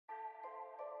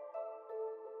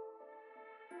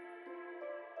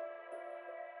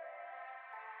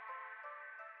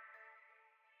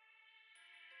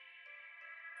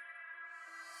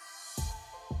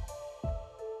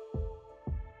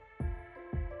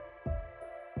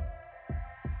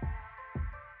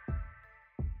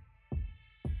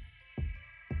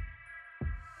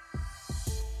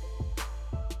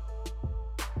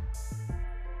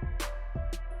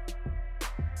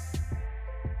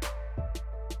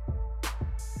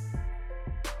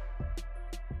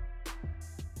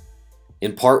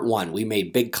In part 1, we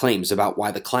made big claims about why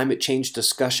the climate change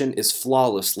discussion is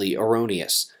flawlessly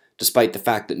erroneous. Despite the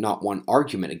fact that not one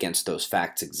argument against those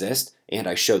facts exists, and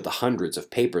I showed the hundreds of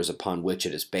papers upon which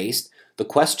it is based, the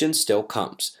question still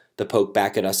comes. The poke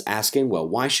back at us asking, well,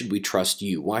 why should we trust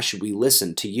you? Why should we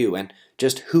listen to you? And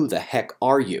just who the heck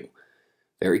are you?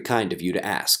 Very kind of you to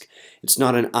ask. It's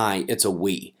not an I, it's a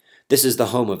we. This is the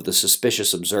home of the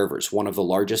Suspicious Observers, one of the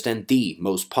largest and the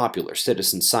most popular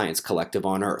citizen science collective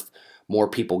on Earth. More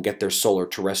people get their solar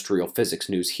terrestrial physics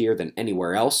news here than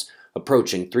anywhere else,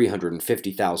 approaching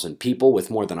 350,000 people with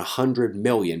more than 100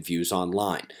 million views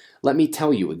online. Let me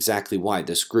tell you exactly why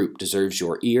this group deserves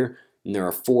your ear, and there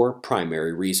are 4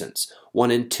 primary reasons.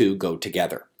 1 and 2 go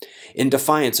together. In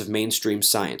defiance of mainstream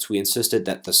science, we insisted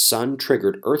that the sun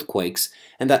triggered earthquakes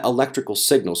and that electrical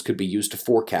signals could be used to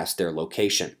forecast their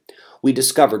location. We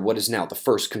discovered what is now the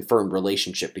first confirmed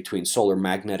relationship between solar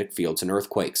magnetic fields and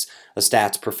earthquakes. A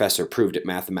stats professor proved it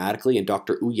mathematically, and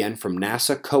Dr. Uyen from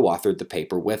NASA co-authored the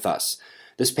paper with us.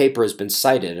 This paper has been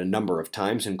cited a number of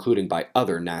times, including by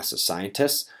other NASA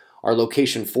scientists. Our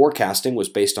location forecasting was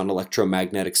based on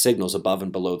electromagnetic signals above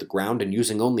and below the ground, and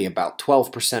using only about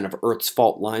 12% of Earth's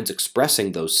fault lines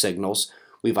expressing those signals,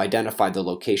 we've identified the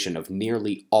location of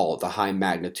nearly all of the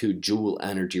high-magnitude joule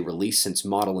energy released since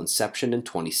model inception in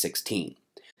 2016.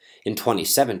 In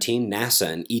 2017, NASA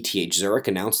and ETH Zurich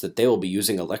announced that they will be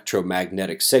using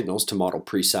electromagnetic signals to model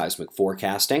pre-seismic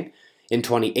forecasting. In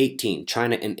 2018,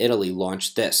 China and Italy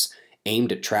launched this,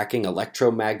 aimed at tracking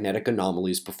electromagnetic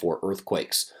anomalies before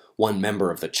earthquakes. One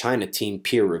member of the China team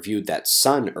peer-reviewed that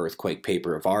Sun earthquake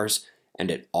paper of ours,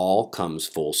 and it all comes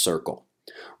full circle.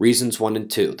 Reasons 1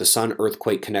 and 2, the Sun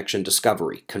earthquake connection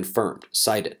discovery, confirmed,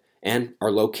 cited, and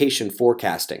our location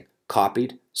forecasting,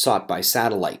 copied, sought by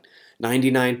satellite.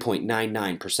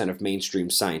 99.99% of mainstream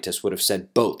scientists would have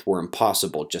said both were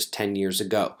impossible just 10 years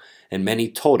ago, and many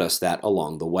told us that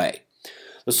along the way.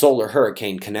 The solar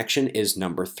hurricane connection is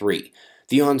number 3.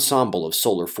 The ensemble of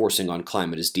solar forcing on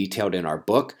climate is detailed in our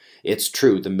book. It's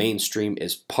true the mainstream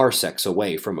is parsecs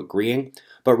away from agreeing,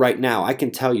 but right now I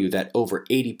can tell you that over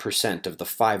 80% of the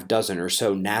 6 or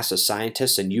so NASA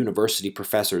scientists and university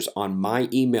professors on my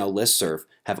email listserv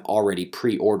have already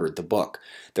pre-ordered the book.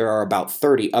 There are about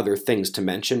 30 other things to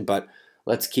mention, but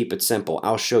let's keep it simple.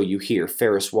 I'll show you here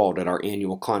Ferris Wald at our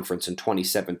annual conference in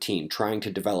 2017 trying to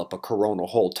develop a coronal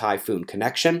hole typhoon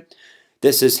connection.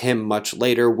 This is him much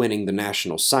later winning the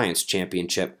National Science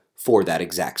Championship for that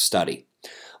exact study.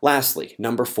 Lastly,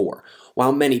 number 4.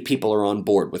 While many people are on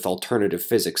board with alternative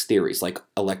physics theories like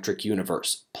electric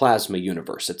universe, plasma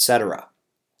universe, etc.,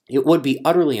 it would be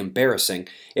utterly embarrassing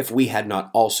if we had not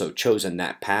also chosen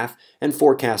that path and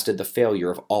forecasted the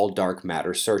failure of all dark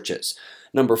matter searches.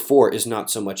 Number 4 is not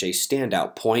so much a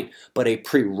standout point, but a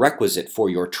prerequisite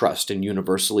for your trust in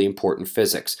universally important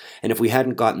physics, and if we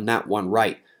hadn't gotten that one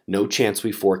right, no chance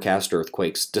we forecast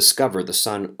earthquakes, discover the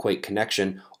sun-quake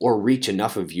connection, or reach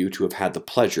enough of you to have had the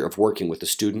pleasure of working with a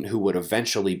student who would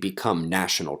eventually become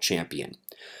national champion.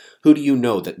 Who do you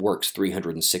know that works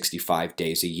 365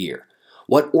 days a year?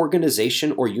 What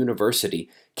organization or university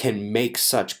can make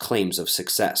such claims of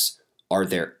success? Are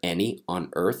there any on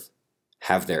Earth?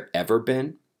 Have there ever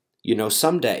been? You know,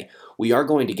 someday we are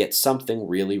going to get something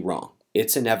really wrong.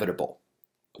 It's inevitable.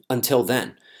 Until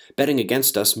then, betting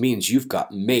against us means you've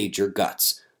got major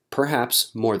guts,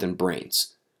 perhaps more than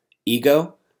brains.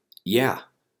 Ego? Yeah,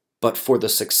 but for the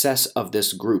success of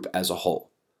this group as a whole.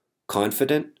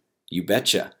 Confident? You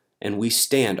betcha, and we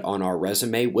stand on our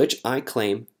resume, which I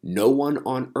claim no one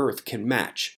on Earth can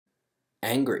match.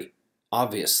 Angry?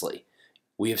 Obviously.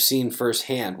 We have seen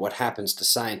firsthand what happens to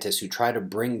scientists who try to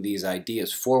bring these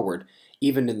ideas forward,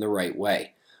 even in the right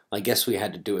way. I guess we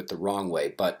had to do it the wrong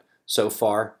way, but so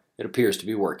far, it appears to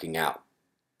be working out.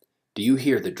 Do you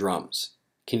hear the drums?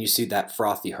 Can you see that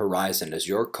frothy horizon as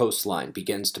your coastline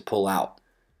begins to pull out?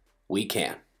 We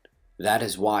can. That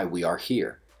is why we are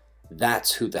here.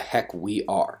 That's who the heck we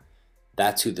are.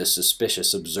 That's who the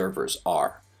Suspicious Observers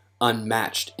are.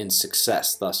 Unmatched in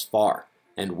success thus far,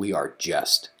 and we are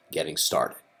just getting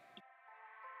started.